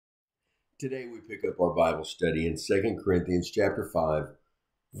Today we pick up our Bible study in 2 Corinthians chapter 5,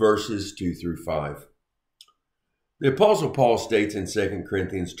 verses 2 through 5. The Apostle Paul states in 2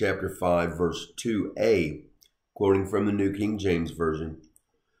 Corinthians chapter 5, verse 2a, quoting from the New King James Version,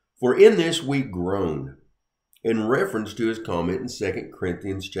 "For in this we groan," in reference to his comment in 2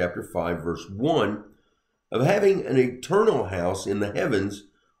 Corinthians chapter 5, verse 1, of having an eternal house in the heavens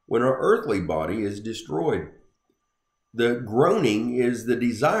when our earthly body is destroyed. The groaning is the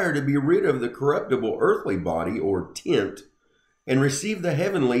desire to be rid of the corruptible earthly body or tent and receive the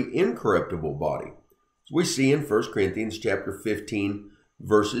heavenly incorruptible body. As we see in 1 Corinthians chapter 15,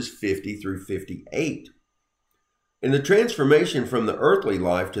 verses 50 through 58. In the transformation from the earthly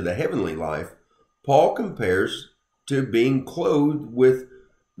life to the heavenly life, Paul compares to being clothed with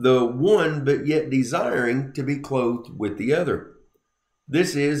the one, but yet desiring to be clothed with the other.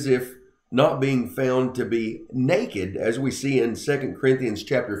 This is if not being found to be naked, as we see in 2 Corinthians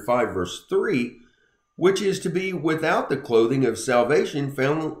chapter 5, verse 3, which is to be without the clothing of salvation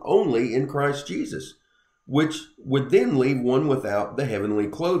found only in Christ Jesus, which would then leave one without the heavenly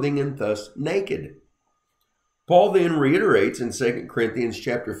clothing and thus naked. Paul then reiterates in 2 Corinthians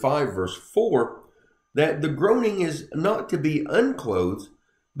chapter 5, verse 4, that the groaning is not to be unclothed,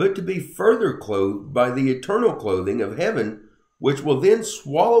 but to be further clothed by the eternal clothing of heaven, which will then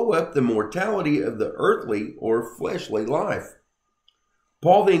swallow up the mortality of the earthly or fleshly life.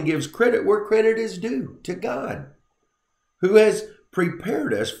 Paul then gives credit where credit is due, to God, who has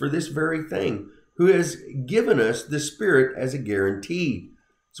prepared us for this very thing, who has given us the Spirit as a guarantee,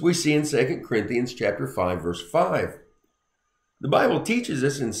 as we see in 2 Corinthians chapter 5, verse 5. The Bible teaches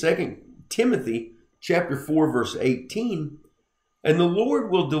us in 2 Timothy chapter 4, verse 18, "And the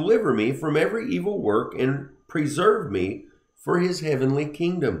Lord will deliver me from every evil work and preserve me for his heavenly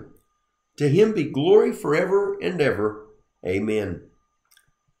kingdom. To him be glory forever and ever. Amen."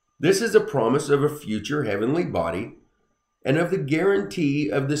 This is a promise of a future heavenly body and of the guarantee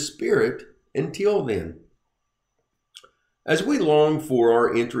of the Spirit until then. As we long for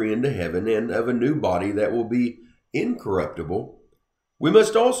our entry into heaven and of a new body that will be incorruptible, we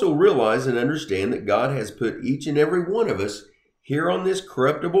must also realize and understand that God has put each and every one of us here on this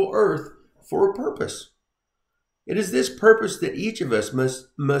corruptible earth for a purpose. It is this purpose that each of us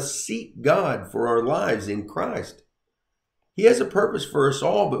must seek God for our lives in Christ. He has a purpose for us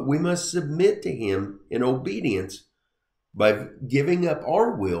all, but we must submit to him in obedience by giving up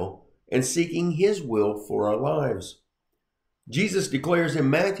our will and seeking his will for our lives. Jesus declares in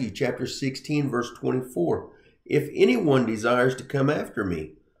Matthew chapter 16, verse 24, "If anyone desires to come after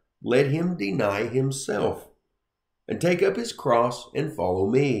me, let him deny himself and take up his cross and follow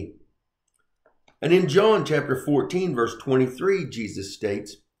me." And in John chapter 14, verse 23, Jesus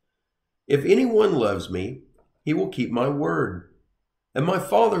states, "If anyone loves me, he will keep my word, and my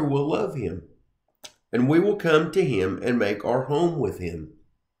Father will love him, and we will come to him and make our home with him."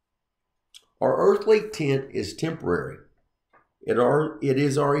 Our earthly tent is temporary. It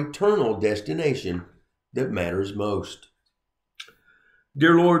is our eternal destination that matters most.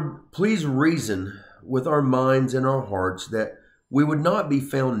 Dear Lord, please reason with our minds and our hearts that we would not be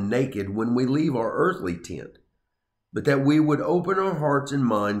found naked when we leave our earthly tent, but that we would open our hearts and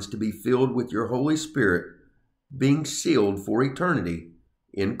minds to be filled with your Holy Spirit, being sealed for eternity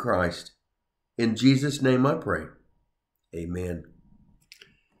in Christ. In Jesus' name I pray. Amen.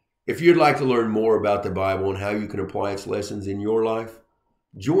 If you'd like to learn more about the Bible and how you can apply its lessons in your life,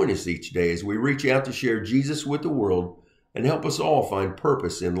 join us each day as we reach out to share Jesus with the world and help us all find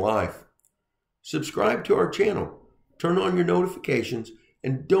purpose in life. Subscribe to our channel. Turn on your notifications,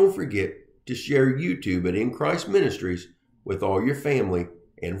 and don't forget to share YouTube at In Christ Ministries with all your family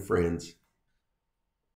and friends.